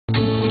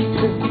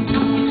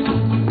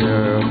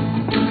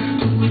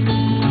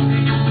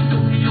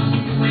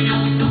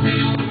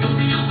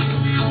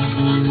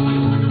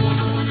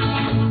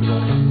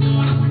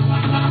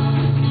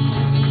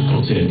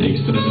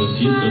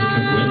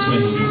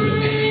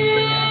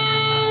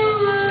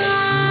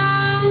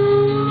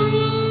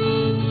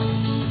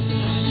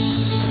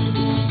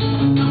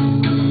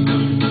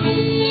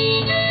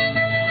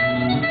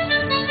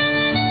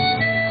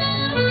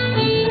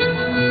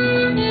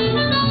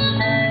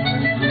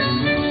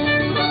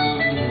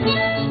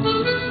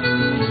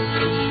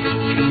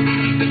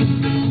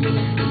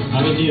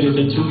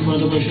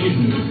the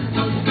machine.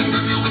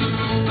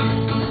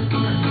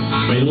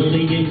 Well,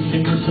 they gave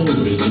him a soul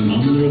in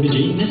honor of a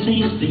genius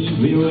St. Steve.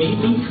 We were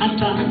 18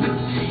 at time.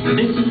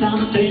 This is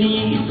on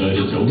 38, but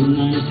it's old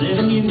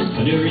 97. You must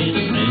put her in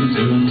a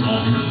pencil and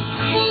time.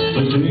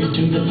 But turn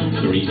to the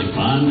factories and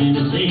 5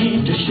 minutes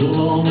in to show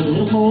on a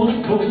little more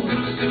cold.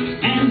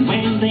 And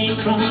when they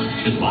cross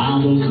the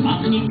wild old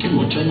mountain, you can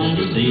watch a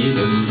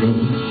 97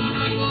 road.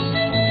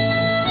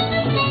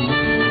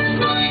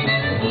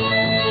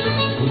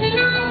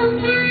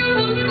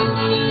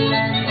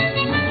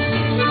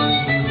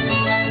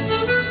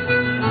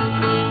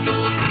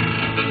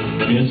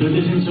 Yes, so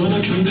this is one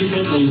actually the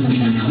cat, ladies and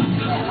gentlemen.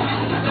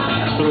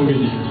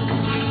 Strawberry.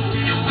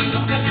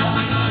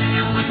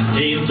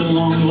 It's a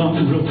long, long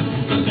road.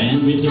 The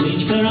band with the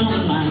beach fair on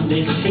the line,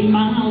 there's a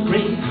 3-mile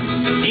grade.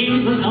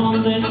 It was on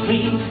that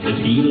grade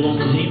that he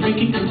lost his head.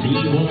 Ricky could see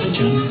what the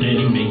jump that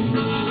he made.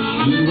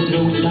 He was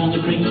going down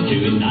the grade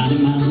doing 90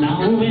 miles an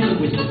hour when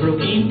the whistle broke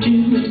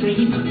into a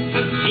scream.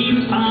 He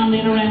was found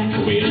in a rack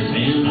with his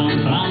hand on the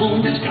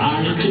throttle,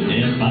 scarred to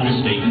death by a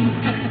sting.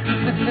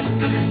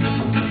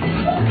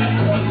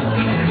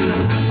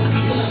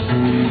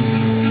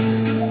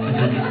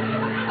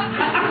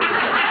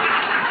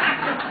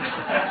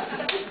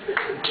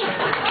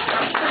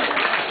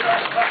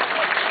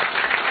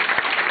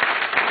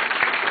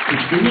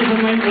 Ich bin mir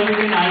von meinem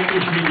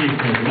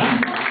Originalgeschwindigkeit, oder?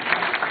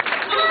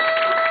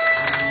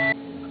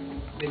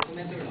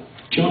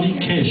 Johnny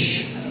Cash.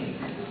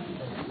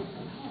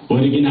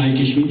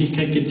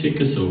 Originalgeschwindigkeit geht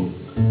circa so.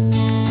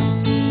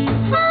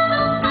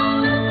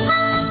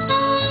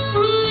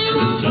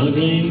 The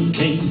telegram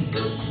came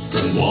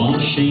from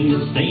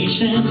Washington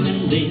Station,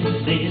 and this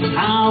is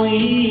how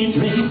it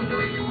read.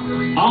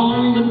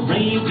 All the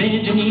brave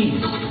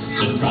engineers,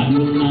 the Prime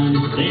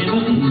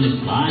 97 is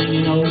flying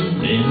in over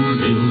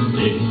Benville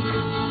Day.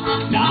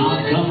 Now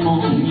come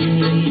on, you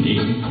lady,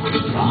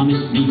 you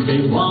promised me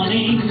fair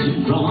warning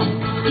and wrong.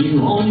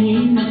 You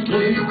only must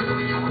learn.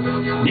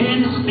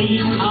 Then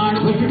speak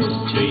hard words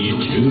to your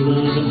true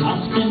love and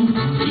husband.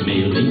 You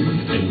may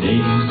leave and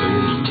never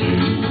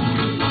return.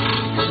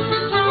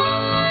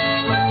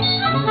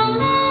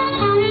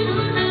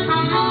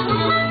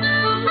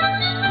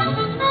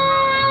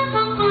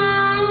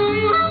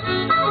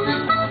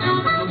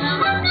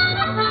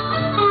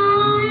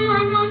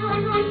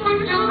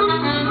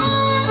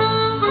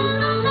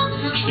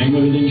 Stellen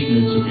wir wieder den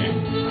Schnellzug ein.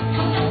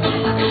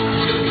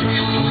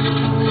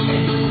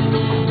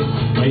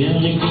 Well,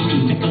 they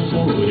didn't pick us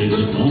over the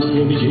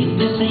honor of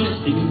Virginia St.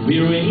 Steve. We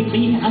were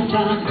 18 at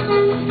time.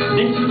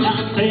 This is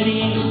not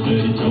 38, but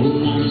it's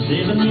old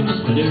 97. You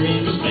must put her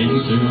in the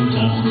Spencer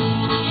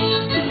time.